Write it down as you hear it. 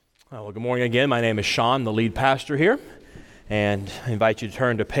Well, good morning again. My name is Sean, the lead pastor here, and I invite you to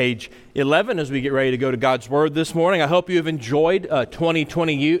turn to page 11 as we get ready to go to God's Word this morning. I hope you have enjoyed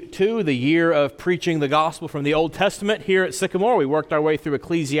 2022, the year of preaching the gospel from the Old Testament here at Sycamore. We worked our way through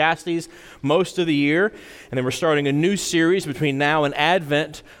Ecclesiastes most of the year, and then we're starting a new series between now and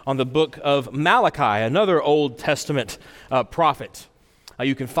Advent on the book of Malachi, another Old Testament prophet.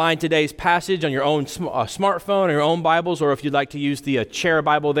 You can find today's passage on your own smartphone or your own Bibles, or if you'd like to use the chair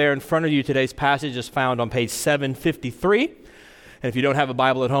Bible there in front of you, today's passage is found on page 753. And if you don't have a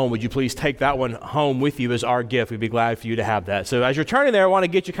Bible at home, would you please take that one home with you as our gift? We'd be glad for you to have that. So as you're turning there, I want to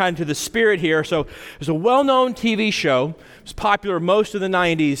get you kind of to the spirit here. So there's a well-known TV show. It was popular most of the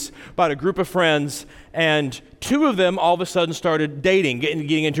 90s about a group of friends, and two of them all of a sudden started dating,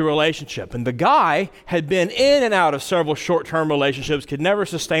 getting into a relationship. And the guy had been in and out of several short-term relationships, could never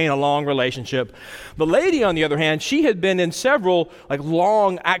sustain a long relationship. The lady, on the other hand, she had been in several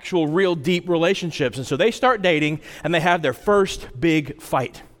long, actual, real deep relationships. And so they start dating, and they have their first big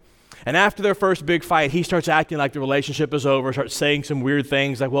fight. And after their first big fight, he starts acting like the relationship is over, starts saying some weird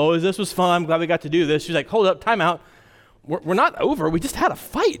things like, well, this was fun, I'm glad we got to do this. She's like, hold up, time out. We're not over, we just had a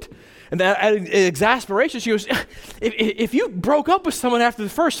fight. And that exasperation, she goes, if you broke up with someone after the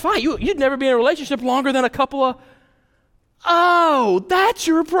first fight, you'd never be in a relationship longer than a couple of... Oh, that's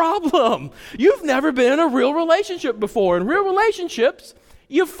your problem. You've never been in a real relationship before. In real relationships,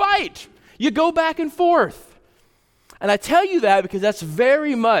 you fight. You go back and forth. And I tell you that because that's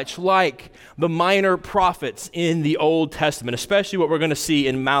very much like the minor prophets in the Old Testament, especially what we're going to see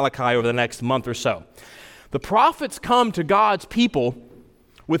in Malachi over the next month or so. The prophets come to God's people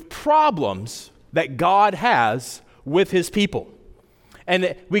with problems that God has with his people.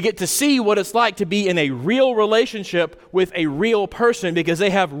 And we get to see what it's like to be in a real relationship with a real person because they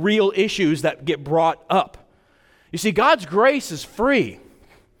have real issues that get brought up. You see, God's grace is free,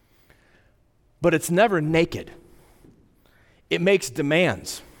 but it's never naked. It makes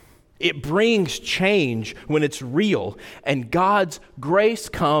demands. It brings change when it's real, and God's grace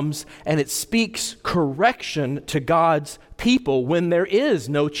comes and it speaks correction to God's people when there is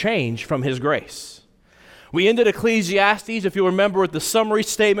no change from his grace. We ended Ecclesiastes, if you'll remember, with the summary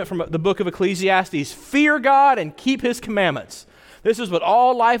statement from the book of Ecclesiastes: fear God and keep his commandments. This is what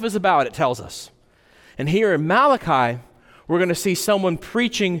all life is about, it tells us. And here in Malachi, we're going to see someone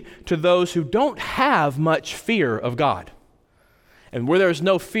preaching to those who don't have much fear of God. And where there's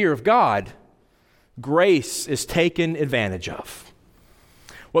no fear of God, grace is taken advantage of.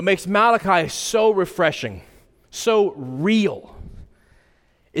 What makes Malachi so refreshing, so real,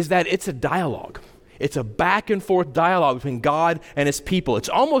 is that it's a dialogue. It's a back and forth dialogue between God and his people. It's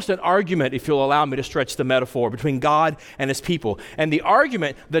almost an argument, if you'll allow me to stretch the metaphor, between God and his people. And the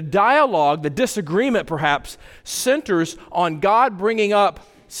argument, the dialogue, the disagreement perhaps, centers on God bringing up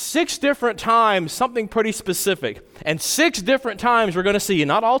 6 different times something pretty specific. And 6 different times we're going to see,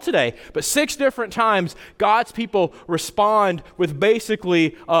 not all today, but 6 different times God's people respond with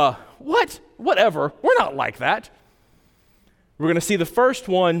basically, whatever, we're not like that. We're going to see the first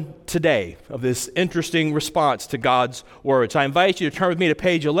one today of this interesting response to God's words. I invite you to turn with me to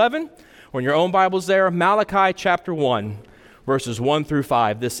page 11, or in your own Bibles there, Malachi chapter 1, verses 1 through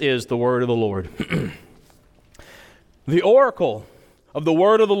 5. This is the word of the Lord. The oracle of the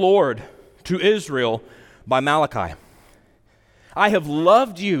word of the Lord to Israel by Malachi. I have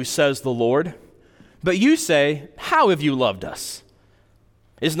loved you, says the Lord, but you say, how have you loved us?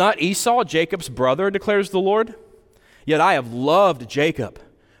 Is not Esau Jacob's brother, declares the Lord? Yet I have loved Jacob,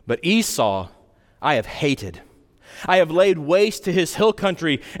 but Esau I have hated. I have laid waste to his hill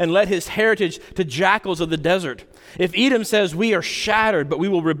country and let his heritage to jackals of the desert. If Edom says, we are shattered, but we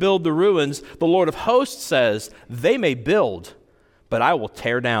will rebuild the ruins, the Lord of hosts says, they may build, but I will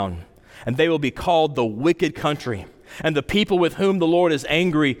tear down, and they will be called the wicked country, and the people with whom the Lord is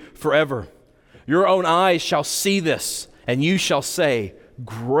angry forever. Your own eyes shall see this, and you shall say,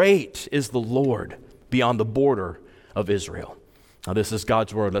 great is the Lord beyond the border of Israel. Now this is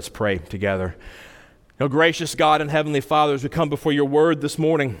God's word. Let's pray together. Now, gracious God and Heavenly Father, as we come before your word this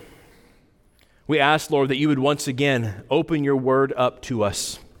morning, we ask, Lord, that you would once again open your word up to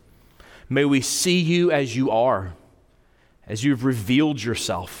us. May we see you as you are, as you've revealed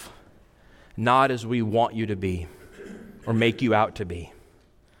yourself, not as we want you to be or make you out to be.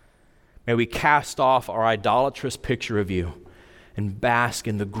 May we cast off our idolatrous picture of you and bask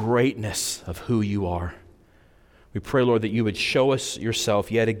in the greatness of who you are. We pray, Lord, that you would show us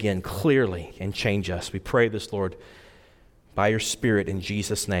yourself yet again clearly and change us. We pray this, Lord, by your Spirit in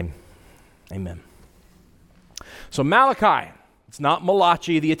Jesus' name. Amen. So Malachi, it's not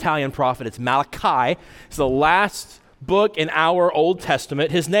Malachi, the Italian prophet, it's Malachi. It's the last book in our Old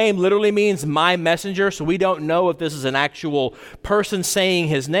Testament. His name literally means my messenger, so we don't know if this is an actual person saying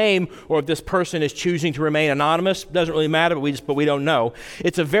his name or if this person is choosing to remain anonymous. Doesn't really matter, but we don't know.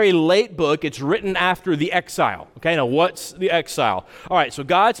 It's a very late book. It's written after the exile. Okay, now what's the exile? All right, so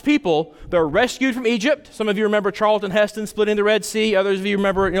God's people, they're rescued from Egypt. Some of you remember Charlton Heston splitting the Red Sea. Others of you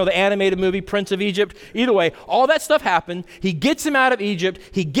remember, the animated movie Prince of Egypt. Either way, all that stuff happened. He gets them out of Egypt.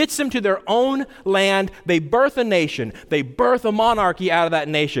 He gets them to their own land. They birth a nation. They birth a monarchy out of that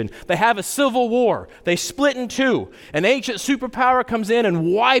nation. They have a civil war. They split in two. An ancient superpower comes in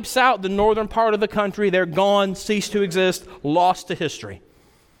and wipes out the northern part of the country. They're gone, cease to exist, lost to history.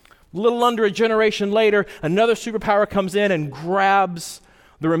 A little under a generation later, another superpower comes in and grabs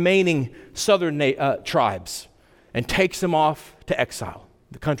the remaining southern tribes and takes them off to exile.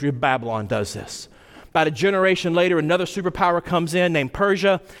 The country of Babylon does this. About a generation later, another superpower comes in named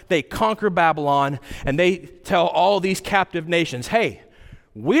Persia. They conquer Babylon, and they tell all these captive nations, hey,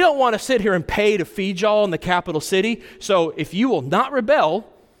 we don't want to sit here and pay to feed y'all in the capital city, so if you will not rebel,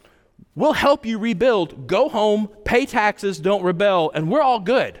 we'll help you rebuild. Go home, pay taxes, don't rebel, and we're all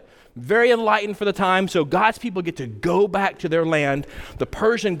good. Very enlightened for the time, so God's people get to go back to their land. The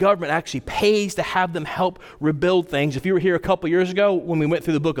Persian government actually pays to have them help rebuild things. If you were here a couple years ago when we went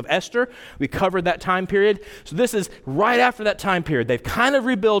through the book of Esther, we covered that time period. So this is right after that time period. They've kind of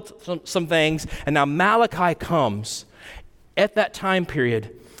rebuilt some things, and now Malachi comes at that time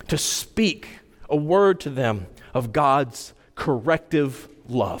period to speak a word to them of God's corrective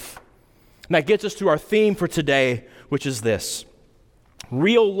love. And that gets us to our theme for today, which is this.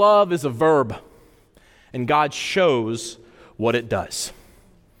 Real love is a verb, and God shows what it does.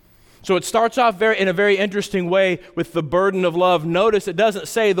 So it starts off in a very interesting way with the burden of love. Notice it doesn't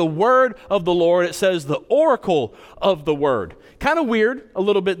say the word of the Lord, it says the oracle of the word. Kind of weird a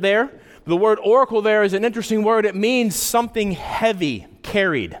little bit there. The word oracle there is an interesting word. It means something heavy,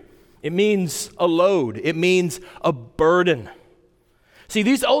 carried. It means a load. It means a burden. See,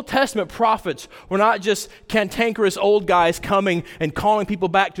 these Old Testament prophets were not just cantankerous old guys coming and calling people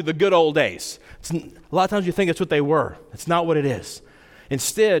back to the good old days. A lot of times you think that's what they were. That's not what it is.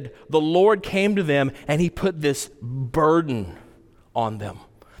 Instead, the Lord came to them and he put this burden on them,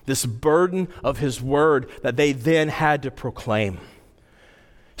 this burden of his word that they then had to proclaim.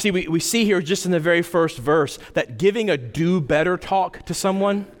 See, we see here just in the very first verse that giving a do better talk to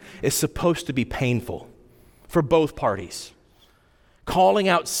someone is supposed to be painful for both parties. Calling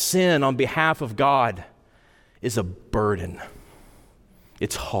out sin on behalf of God is a burden.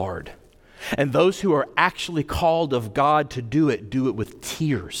 It's hard. And those who are actually called of God to do it with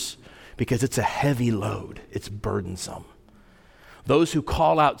tears because it's a heavy load. It's burdensome. Those who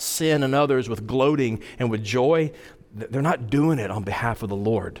call out sin and others with gloating and with joy, they're not doing it on behalf of the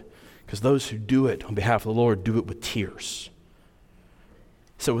Lord, because those who do it on behalf of the Lord do it with tears.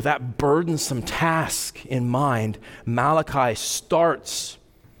 So with that burdensome task in mind, Malachi starts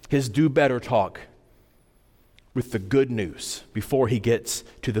his do better talk with the good news before he gets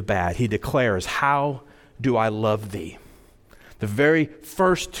to the bad. He declares, how do I love thee? The very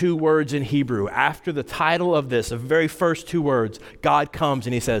first two words in Hebrew, after the title of this, the very first two words, God comes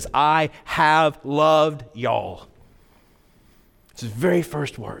and he says, I have loved y'all. It's his very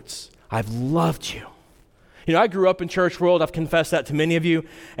first words. I've loved you. I grew up in church world. I've confessed that to many of you.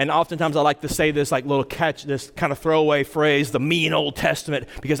 And oftentimes I like to say this this kind of throwaway phrase, the mean Old Testament,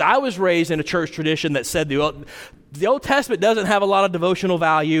 because I was raised in a church tradition that said the Old Testament doesn't have a lot of devotional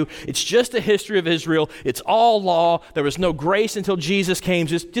value. It's just a history of Israel. It's all law. There was no grace until Jesus came.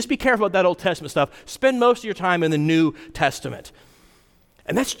 Just be careful about that Old Testament stuff. Spend most of your time in the New Testament.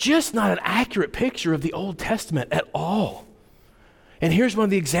 And that's just not an accurate picture of the Old Testament at all. And here's one of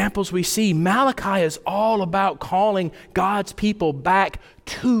the examples we see. Malachi is all about calling God's people back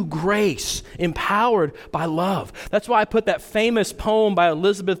to grace, empowered by love. That's why I put that famous poem by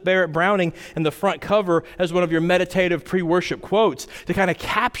Elizabeth Barrett Browning in the front cover as one of your meditative pre-worship quotes to kind of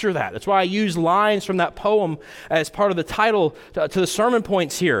capture that. That's why I use lines from that poem as part of the title to the sermon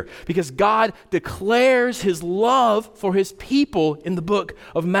points here, because God declares his love for his people in the book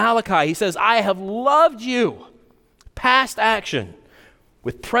of Malachi. He says, I have loved you, past action,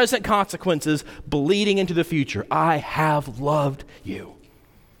 with present consequences bleeding into the future. I have loved you.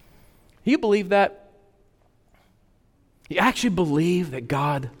 You believe that? You actually believe that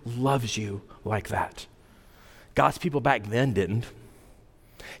God loves you like that? God's people back then didn't.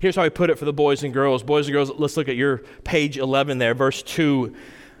 Here's how he put it for the boys and girls. Boys and girls, let's look at your page 11 there. Verse 2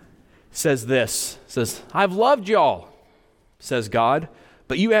 says this. It says, I've loved y'all, says God,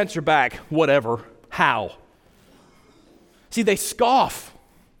 but you answer back, whatever, how? See, they scoff.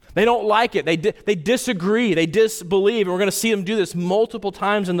 They don't like it. They disagree. They disbelieve. And we're going to see them do this multiple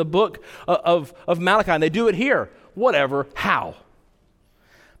times in the book of Malachi. And they do it here. Whatever. How?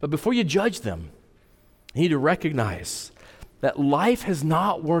 But before you judge them, you need to recognize that life has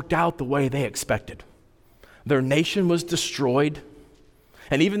not worked out the way they expected. Their nation was destroyed.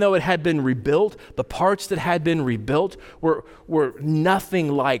 And even though it had been rebuilt, the parts that had been rebuilt were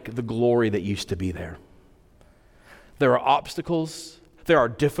nothing like the glory that used to be there. There are obstacles. There are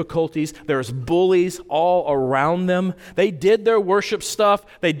difficulties. There's bullies all around them. They did their worship stuff.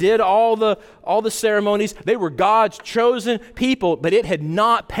 They did all the ceremonies. They were God's chosen people, but it had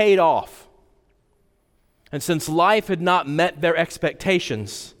not paid off. And since life had not met their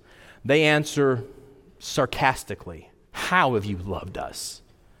expectations, they answer sarcastically, "How have you loved us?"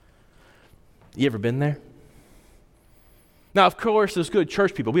 You ever been there? Now, of course, as good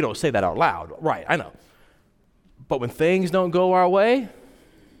church people, we don't say that out loud. Right, I know. But when things don't go our way,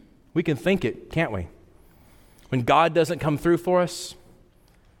 we can think it, can't we? When God doesn't come through for us,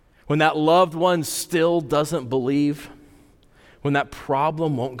 when that loved one still doesn't believe, when that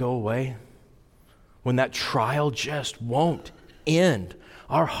problem won't go away, when that trial just won't end,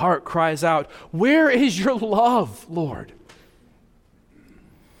 our heart cries out, "Where is your love, Lord?"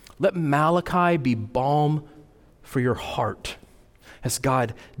 Let Malachi be balm for your heart as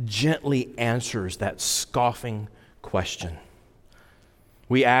God gently answers that scoffing question.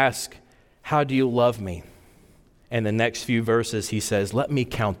 We ask, "How do you love me?" And the next few verses he says, "Let me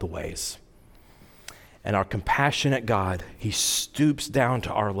count the ways." And our compassionate God, he stoops down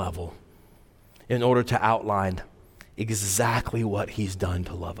to our level in order to outline exactly what he's done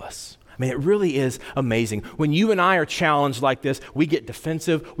to love us. I mean, it really is amazing. When you and I are challenged like this, we get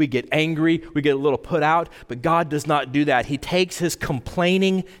defensive, we get angry, we get a little put out, but God does not do that. He takes his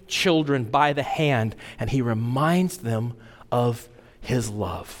complaining children by the hand and he reminds them of his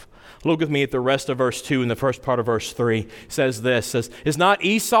love. Look with me at the rest of verse 2 and the first part of verse 3. It says this, "Is not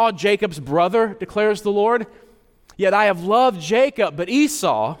Esau Jacob's brother, declares the Lord? Yet I have loved Jacob, but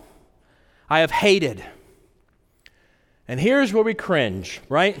Esau I have hated." And here's where we cringe,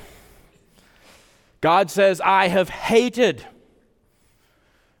 right? God says, "I have hated."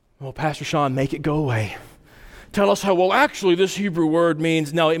 Well, Pastor Sean, make it go away. Tell us how, well, actually this Hebrew word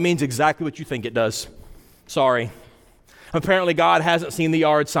means, no, it means exactly what you think it does. Sorry. Apparently God hasn't seen the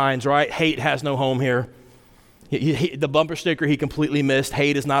yard signs, right? Hate has no home here. The bumper sticker he completely missed.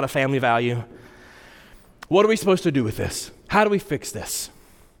 Hate is not a family value. What are we supposed to do with this? How do we fix this?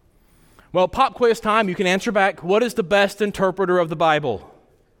 Well, pop quiz time. You can answer back. What is the best interpreter of the Bible?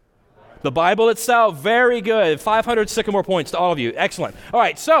 The Bible itself. Very good. 500 Sycamore points to all of you. Excellent. All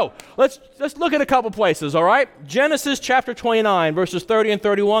right, so let's look at a couple places, all right? Genesis chapter 29, verses 30 and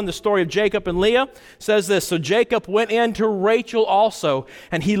 31, the story of Jacob and Leah says this, "So Jacob went in to Rachel also,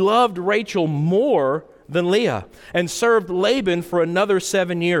 and he loved Rachel more than Leah, and served Laban for another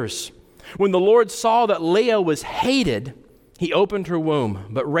 7 years. When the Lord saw that Leah was hated, he opened her womb,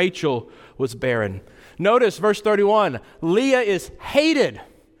 but Rachel was barren." Notice verse 31, Leah is hated.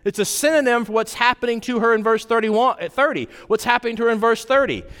 It's a synonym for what's happening to her in verse 30. What's happening to her in verse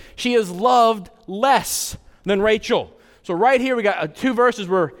 30? She is loved less than Rachel. So right here we got two verses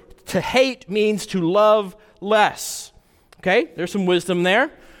where to hate means to love less. Okay, there's some wisdom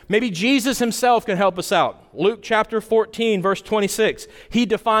there. Maybe Jesus himself can help us out. Luke chapter 14, verse 26. He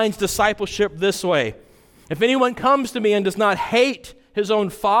defines discipleship this way. "If anyone comes to me and does not hate his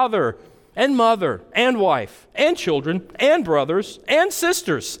own father and mother and wife and children and brothers and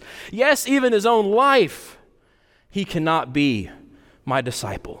sisters, yes, even his own life, he cannot be my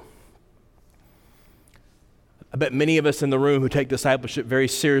disciple." I bet many of us in the room who take discipleship very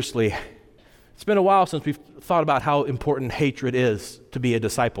seriously, it's been a while since we've thought about how important hatred is to be a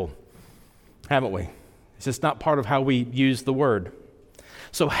disciple, haven't we? It's just not part of how we use the word.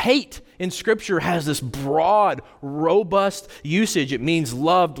 So hate in Scripture has this broad, robust usage. It means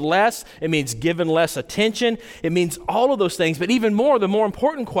loved less. It means given less attention. It means all of those things. But even more, the more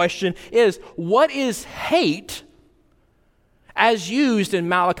important question is, what is hate as used in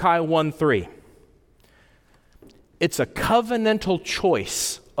Malachi 1:3? It's a covenantal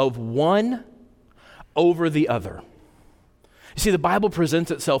choice of one over the other. You see, the Bible presents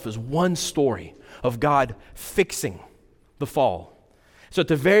itself as one story of God fixing the fall. So at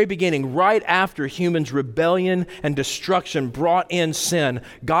the very beginning, right after humans' rebellion and destruction brought in sin,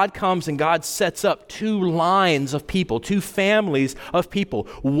 God comes and God sets up two lines of people, two families of people.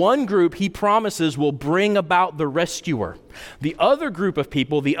 One group he promises will bring about the rescuer. The other group of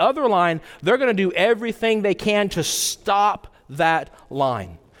people, the other line, they're going to do everything they can to stop that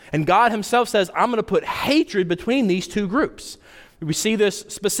line. And God himself says, I'm going to put hatred between these two groups. We see this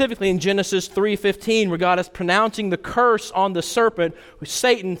specifically in Genesis 3:15, where God is pronouncing the curse on the serpent,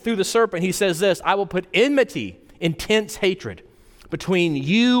 Satan, through the serpent. He says this, I will put enmity, intense hatred, between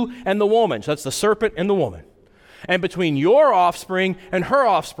you and the woman. So that's the serpent and the woman. And between your offspring and her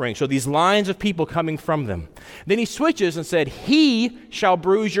offspring. So these lines of people coming from them. Then he switches and said, he shall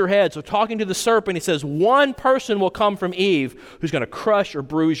bruise your head. So talking to the serpent, he says, one person will come from Eve who's going to crush or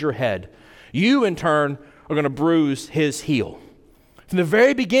bruise your head. You, in turn, are going to bruise his heel. From the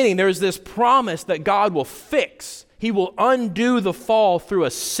very beginning, there's this promise that God will fix. He will undo the fall through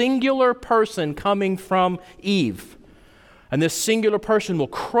a singular person coming from Eve. And this singular person will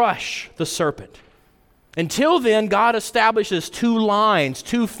crush the serpent. Until then, God establishes two lines,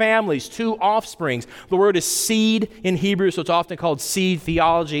 two families, two offsprings. The word is seed in Hebrew, so it's often called seed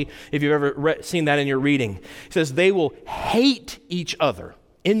theology, if you've ever seen that in your reading. It says they will hate each other,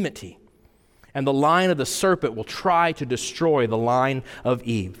 enmity. And the line of the serpent will try to destroy the line of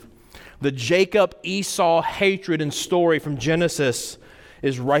Eve. The Jacob-Esau hatred and story from Genesis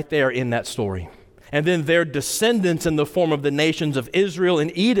is right there in that story. And then their descendants in the form of the nations of Israel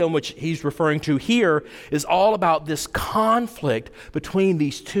and Edom, which he's referring to here, is all about this conflict between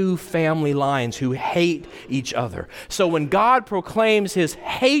these two family lines who hate each other. So when God proclaims his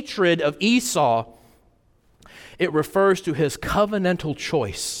hatred of Esau, it refers to his covenantal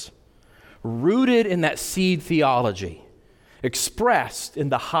choice, rooted in that seed theology, expressed in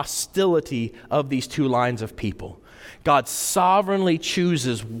the hostility of these two lines of people. God sovereignly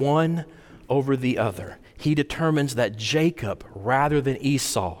chooses one over the other. He determines that Jacob, rather than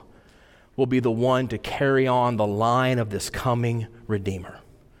Esau, will be the one to carry on the line of this coming Redeemer.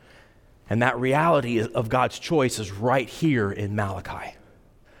 And that reality of God's choice is right here in Malachi.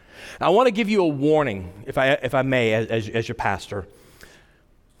 Now, I want to give you a warning, if I may, as your pastor.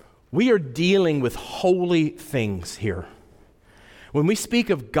 We are dealing with holy things here. When we speak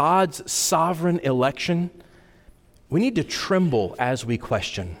of God's sovereign election, we need to tremble as we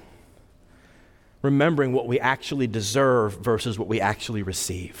question, remembering what we actually deserve versus what we actually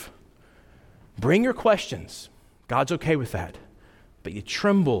receive. Bring your questions. God's okay with that. But you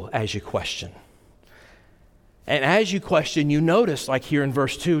tremble as you question. And as you question, you notice, like here in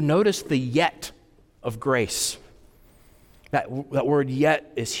verse 2, notice the yet of grace. That word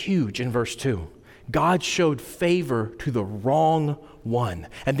yet is huge in verse 2. God showed favor to the wrong one.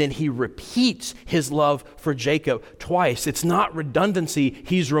 And then he repeats his love for Jacob twice. It's not redundancy.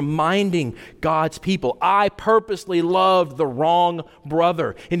 He's reminding God's people, I purposely loved the wrong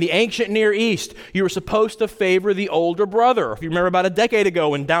brother. In the ancient Near East, you were supposed to favor the older brother. If you remember about a decade ago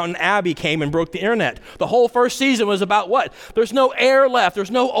when Downton Abbey came and broke the internet, the whole first season was about what? There's no heir left.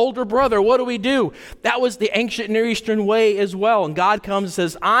 There's no older brother. What do we do? That was the ancient Near Eastern way as well. And God comes and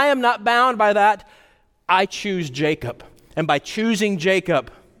says, I am not bound by that. I choose Jacob. And by choosing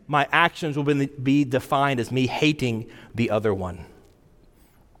Jacob, my actions will be defined as me hating the other one.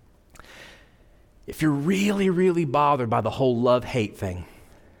 If you're really, really bothered by the whole love-hate thing,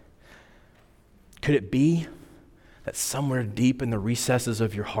 could it be that somewhere deep in the recesses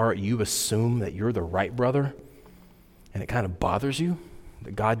of your heart, you assume that you're the right brother, and it kind of bothers you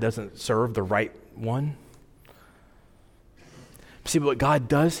that God doesn't serve the right one? See, what God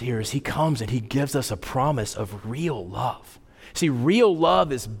does here is he comes and he gives us a promise of real love. See, real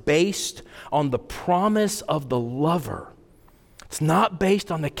love is based on the promise of the lover. It's not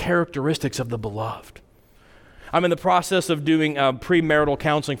based on the characteristics of the beloved. I'm in the process of doing premarital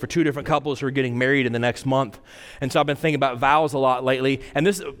counseling for two different couples who are getting married in the next month. And so I've been thinking about vows a lot lately. And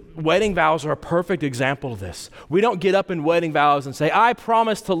wedding vows are a perfect example of this. We don't get up in wedding vows and say, I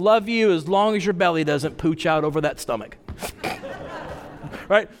promise to love you as long as your belly doesn't pooch out over that stomach.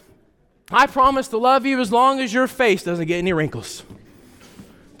 Right? I promise to love you as long as your face doesn't get any wrinkles.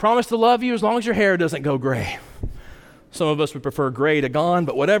 Promise to love you as long as your hair doesn't go gray. Some of us would prefer gray to gone,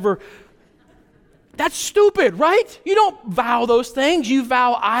 but whatever. That's stupid, right? You don't vow those things. You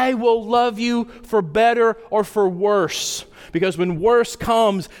vow, I will love you for better or for worse. Because when worse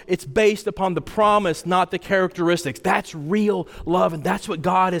comes, it's based upon the promise, not the characteristics. That's real love, and that's what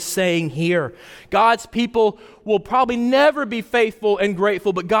God is saying here. God's people will probably never be faithful and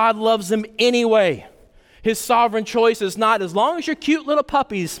grateful, but God loves them anyway. His sovereign choice is not, as long as you're cute little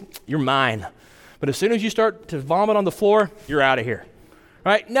puppies, you're mine. But as soon as you start to vomit on the floor, you're out of here.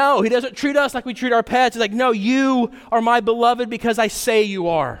 Right? No, he doesn't treat us like we treat our pets. He's like, no, you are my beloved because I say you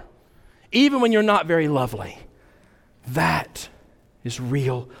are. Even when you're not very lovely. That is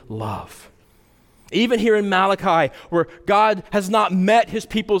real love. Even here in Malachi, where God has not met his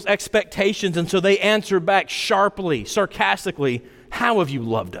people's expectations, and so they answer back sharply, sarcastically, how have you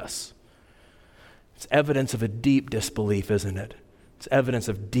loved us? It's evidence of a deep disbelief, isn't it? It's evidence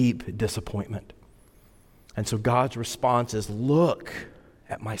of deep disappointment. And so God's response is, look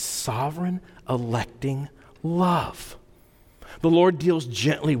at my sovereign electing love. The Lord deals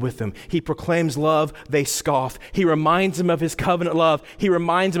gently with them. He proclaims love, they scoff. He reminds them of his covenant love. He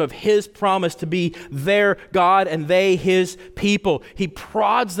reminds them of his promise to be their God and they his people. He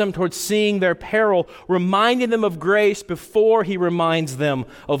prods them towards seeing their peril, reminding them of grace before he reminds them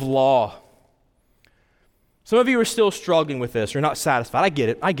of law. Some of you are still struggling with this. You're not satisfied. I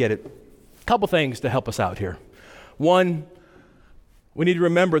get it. A couple things to help us out here. One, we need to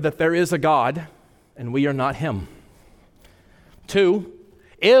remember that there is a God and we are not him. Two,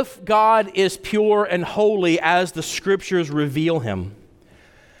 if God is pure and holy as the scriptures reveal him,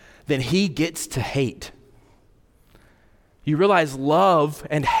 then he gets to hate. You realize love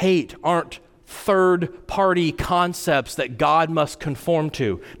and hate aren't third-party concepts that God must conform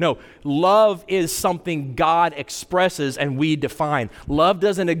to. No, love is something God expresses and we define. Love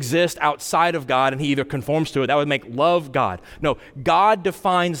doesn't exist outside of God and he either conforms to it. That would make love God. No, God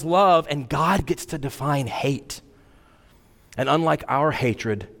defines love and God gets to define hate. And unlike our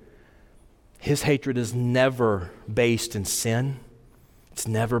hatred, his hatred is never based in sin. It's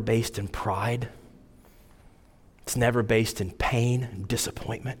never based in pride. It's never based in pain and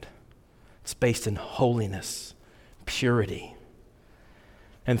disappointment. It's based in holiness, purity.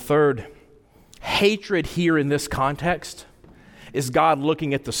 And third, hatred here in this context is God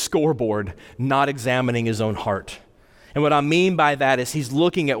looking at the scoreboard, not examining his own heart. And what I mean by that is he's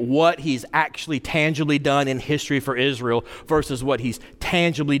looking at what he's actually tangibly done in history for Israel versus what he's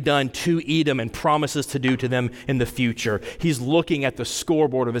tangibly done to Edom and promises to do to them in the future. He's looking at the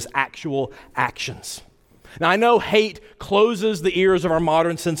scoreboard of his actual actions. Now, I know hate closes the ears of our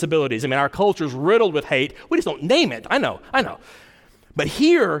modern sensibilities. I mean, our culture's riddled with hate. We just don't name it. I know. But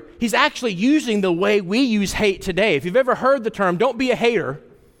here, he's actually using the way we use hate today. If you've ever heard the term, don't be a hater,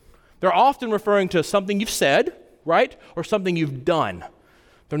 they're often referring to something you've said, right? Or something you've done.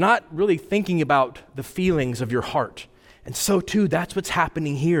 They're not really thinking about the feelings of your heart. And so too, that's what's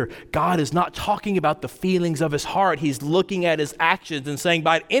happening here. God is not talking about the feelings of his heart. He's looking at his actions and saying,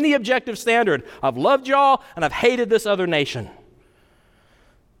 by any objective standard, I've loved y'all and I've hated this other nation.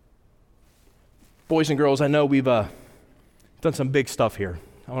 Boys and girls, I know we've done some big stuff here.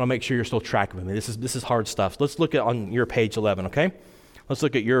 I want to make sure you're still tracking with me. This is hard stuff. Let's look at on your page 11, okay? Let's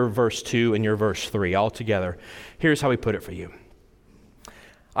look at your verse 2 and your verse 3 all together. Here's how we put it for you.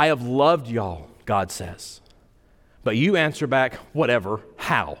 I have loved y'all, God says. But you answer back, whatever,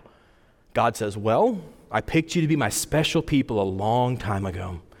 how? God says, well, I picked you to be my special people a long time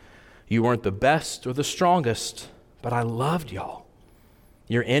ago. You weren't the best or the strongest, but I loved y'all.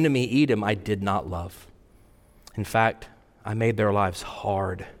 Your enemy, Edom, I did not love. In fact, I made their lives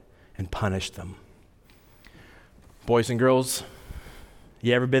hard and punished them. Boys and girls,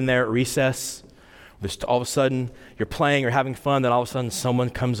 you ever been there at recess? Just all of a sudden, you're playing or having fun, then all of a sudden someone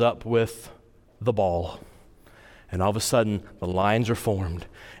comes up with the ball. And all of a sudden, the lines are formed.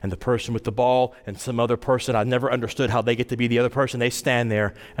 And the person with the ball and some other person, I've never understood how they get to be the other person. They stand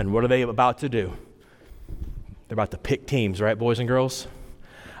there, and what are they about to do? They're about to pick teams, right, boys and girls?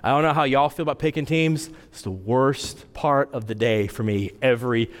 I don't know how y'all feel about picking teams. It's the worst part of the day for me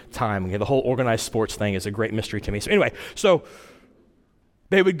every time. The whole organized sports thing is a great mystery to me. So anyway,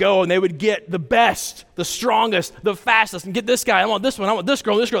 they would go and they would get the best, the strongest, the fastest, and get this guy. I want this one. I want this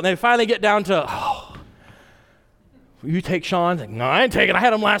girl, And they finally get down to, you take Sean? Like, no, I ain't taking. I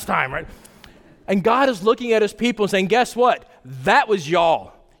had him last time, right? And God is looking at his people and saying, guess what? That was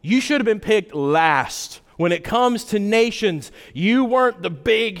y'all. You should have been picked last. When it comes to nations, you weren't the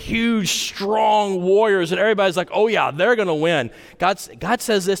big, huge, strong warriors that everybody's like, oh yeah, they're going to win. God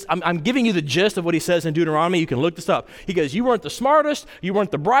says this. I'm giving you the gist of what he says in Deuteronomy. You can look this up. He goes, you weren't the smartest, you weren't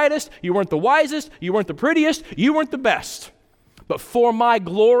the brightest, you weren't the wisest, you weren't the prettiest, you weren't the best. But for my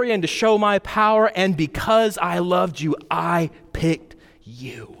glory and to show my power, and because I loved you, I picked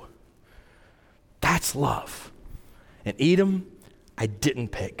you. That's love. And Edom, I didn't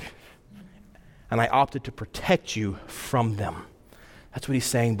pick. And I opted to protect you from them. That's what he's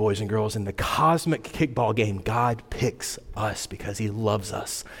saying, boys and girls. In the cosmic kickball game, God picks us because he loves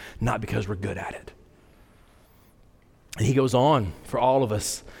us, not because we're good at it. And he goes on for all of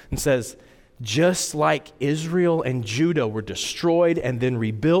us and says, just like Israel and Judah were destroyed and then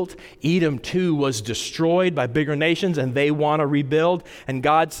rebuilt, Edom too was destroyed by bigger nations and they want to rebuild. And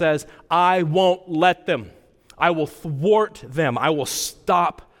God says, I won't let them. I will thwart them. I will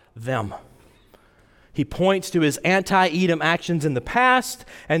stop them. He points to his anti-Edom actions in the past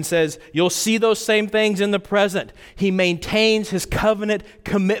and says, you'll see those same things in the present. He maintains his covenant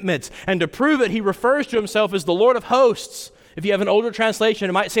commitments. And to prove it, he refers to himself as the Lord of hosts. If you have an older translation,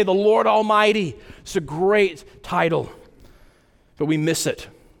 it might say the Lord Almighty. It's a great title, but we miss it.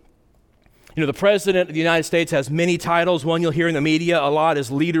 You know, the President of the United States has many titles. One you'll hear in the media a lot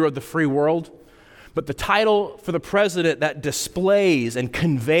is leader of the free world. But the title for the president that displays and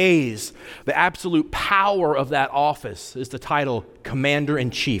conveys the absolute power of that office is the title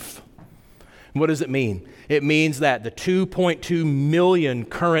Commander-in-Chief. What does it mean? It means that the 2.2 million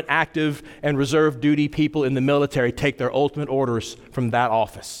current active and reserve duty people in the military take their ultimate orders from that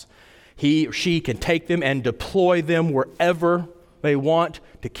office. He or she can take them and deploy them wherever they want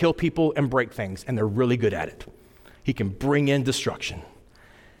to kill people and break things, and they're really good at it. He can bring in destruction.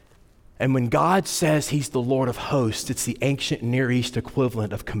 And when God says he's the Lord of hosts, it's the ancient Near East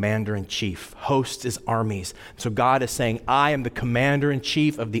equivalent of commander-in-chief. Hosts is armies. So God is saying, I am the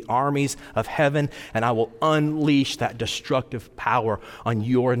commander-in-chief of the armies of heaven, and I will unleash that destructive power on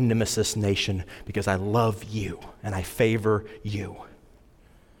your nemesis nation because I love you and I favor you.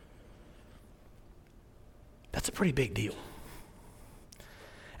 That's a pretty big deal.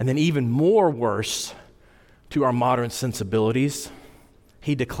 And then even more worse to our modern sensibilities,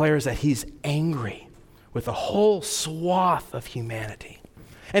 he declares that he's angry with a whole swath of humanity,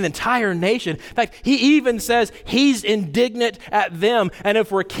 an entire nation. In fact, he even says he's indignant at them. And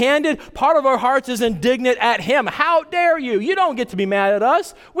if we're candid, part of our hearts is indignant at him. How dare you? You don't get to be mad at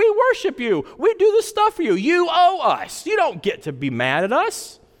us. We worship you. We do the stuff for you. You owe us. You don't get to be mad at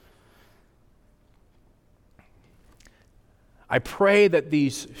us. I pray that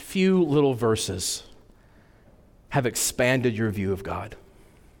these few little verses have expanded your view of God.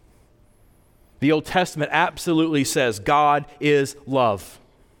 The Old Testament absolutely says God is love,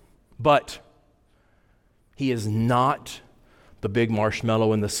 but he is not the big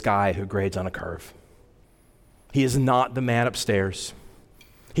marshmallow in the sky who grades on a curve. He is not the man upstairs.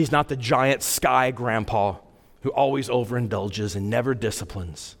 He's not the giant sky grandpa who always overindulges and never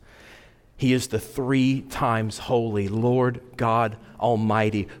disciplines. He is the 3 times holy Lord God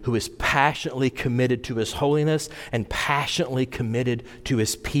Almighty who is passionately committed to his holiness and passionately committed to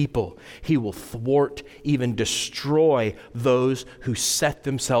his people. He will thwart, even destroy those who set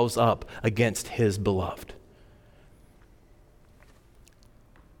themselves up against his beloved.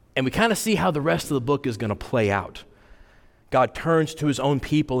 And we kind of see how the rest of the book is going to play out. God turns to his own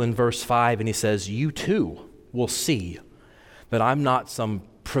people in verse 5 and he says, you too will see that I'm not some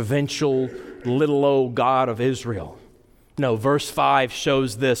provincial little old God of Israel. No, verse 5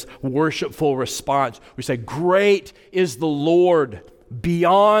 shows this worshipful response. We say, great is the Lord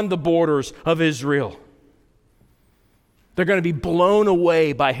beyond the borders of Israel. They're going to be blown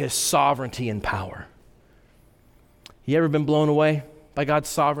away by his sovereignty and power. You ever been blown away by God's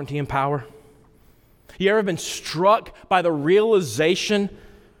sovereignty and power? You ever been struck by the realization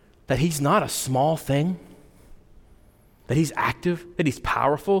that he's not a small thing? That he's active, that he's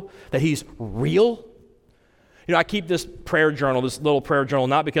powerful, that he's real? You know, I keep this prayer journal, this little prayer journal,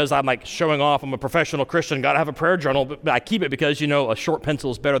 not because I'm like showing off I'm a professional Christian, got to have a prayer journal, but I keep it because, you know, a short pencil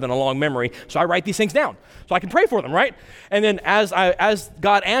is better than a long memory. So I write these things down so I can pray for them, right? And then as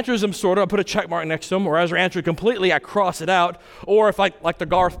God answers them, sort of, I put a check mark next to them, or as they're answered completely, I cross it out. Or if like the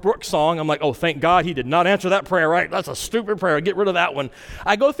Garth Brooks song, I'm like, oh, thank God he did not answer that prayer, right? That's a stupid prayer. Get rid of that one.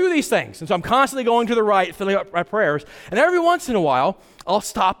 I go through these things. And so I'm constantly going to the right, filling up my prayers. And every once in a while, I'll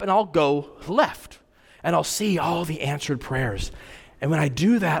stop and I'll go left. And I'll see all the answered prayers. And when I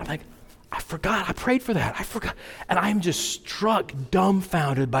do that, I'm like, I forgot, I prayed for that. I forgot. And I'm just struck,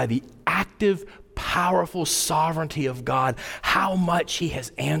 dumbfounded by the active, powerful sovereignty of God, how much he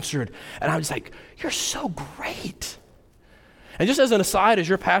has answered. And I'm just like, you're so great. And just as an aside, as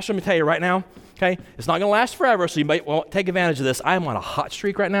your pastor, let me tell you right now, okay, it's not going to last forever, so you might take advantage of this. I am on a hot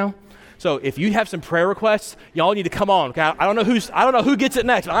streak right now. So if you have some prayer requests, y'all need to come on. Okay? I don't know who gets it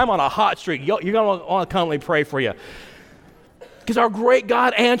next, but I'm on a hot streak. You're going to want to constantly pray for you. Because our great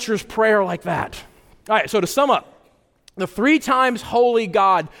God answers prayer like that. All right, so to sum up, the 3 times holy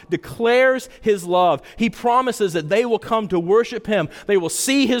God declares his love. He promises that they will come to worship him. They will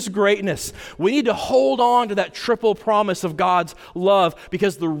see his greatness. We need to hold on to that triple promise of God's love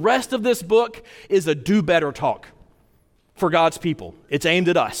because the rest of this book is a do-better talk for God's people. It's aimed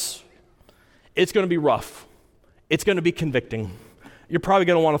at us. It's going to be rough. It's going to be convicting. You're probably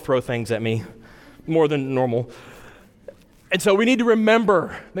going to want to throw things at me more than normal. And so we need to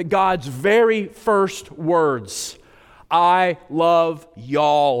remember that God's very first words, I love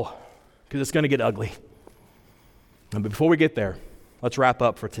y'all, because it's going to get ugly. But before we get there, let's wrap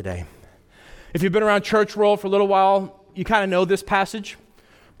up for today. If you've been around church world for a little while, you kind of know this passage.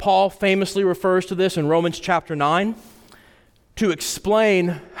 Paul famously refers to this in Romans chapter 9. to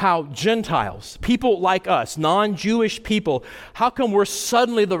explain how Gentiles, people like us, non-Jewish people, how come we're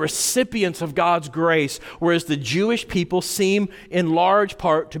suddenly the recipients of God's grace, whereas the Jewish people seem in large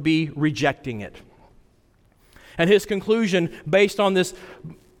part to be rejecting it. And his conclusion, based on this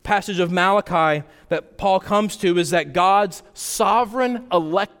passage of Malachi that Paul comes to, is that God's sovereign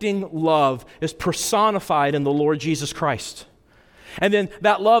electing love is personified in the Lord Jesus Christ. And then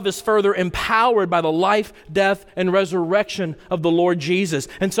that love is further empowered by the life, death, and resurrection of the Lord Jesus.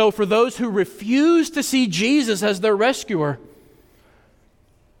 And so for those who refuse to see Jesus as their rescuer,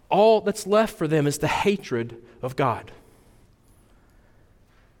 all that's left for them is the hatred of God.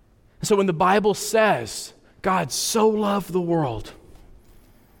 And so when the Bible says God so loved the world,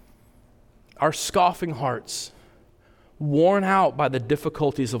 our scoffing hearts, worn out by the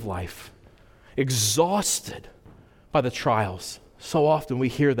difficulties of life, exhausted by the trials, so often we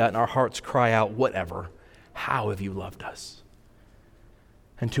hear that and our hearts cry out, whatever, how have you loved us?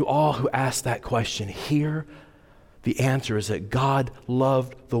 And to all who ask that question, here the answer is that God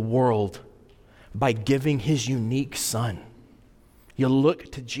loved the world by giving his unique Son. You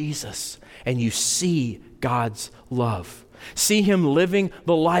look to Jesus and you see God's love. See him living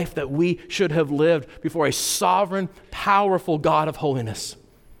the life that we should have lived before a sovereign, powerful God of holiness.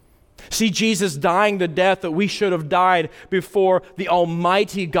 See Jesus dying the death that we should have died before the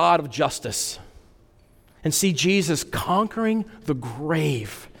almighty God of justice. And see Jesus conquering the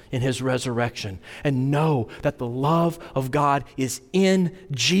grave in his resurrection. And know that the love of God is in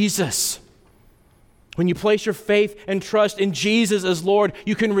Jesus. When you place your faith and trust in Jesus as Lord,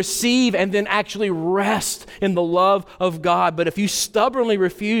 you can receive and then actually rest in the love of God. But if you stubbornly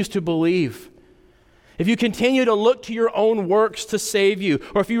refuse to believe, if you continue to look to your own works to save you,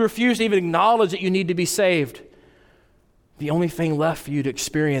 or if you refuse to even acknowledge that you need to be saved, the only thing left for you to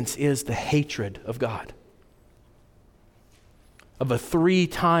experience is the hatred of God, of a 3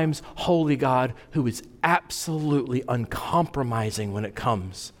 times holy God who is absolutely uncompromising when it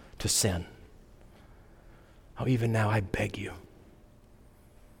comes to sin. Oh, even now I beg you,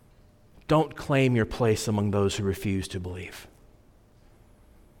 don't claim your place among those who refuse to believe.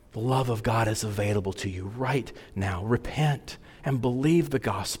 The love of God is available to you right now. Repent and believe the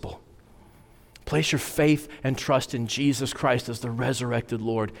gospel. Place your faith and trust in Jesus Christ as the resurrected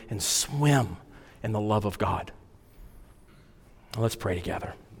Lord and swim in the love of God. Now let's pray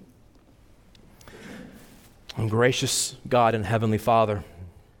together. Oh, gracious God and Heavenly Father,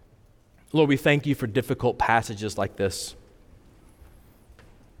 Lord, we thank you for difficult passages like this.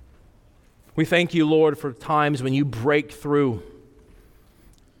 We thank you, Lord, for times when you break through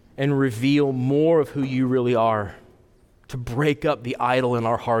and reveal more of who you really are, to break up the idol in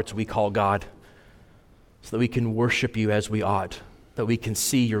our hearts we call God, so that we can worship you as we ought, that we can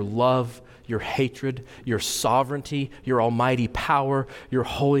see your love, your hatred, your sovereignty, your almighty power, your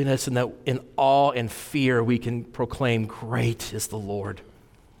holiness, and that in awe and fear we can proclaim, great is the Lord.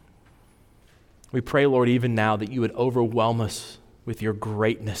 We pray, Lord, even now that you would overwhelm us with your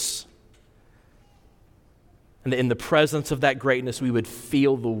greatness, and that in the presence of that greatness, we would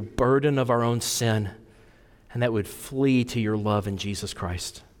feel the burden of our own sin, and that would flee to your love in Jesus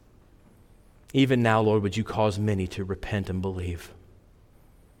Christ. Even now, Lord, would you cause many to repent and believe?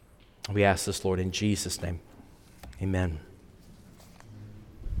 We ask this, Lord, in Jesus' name. Amen.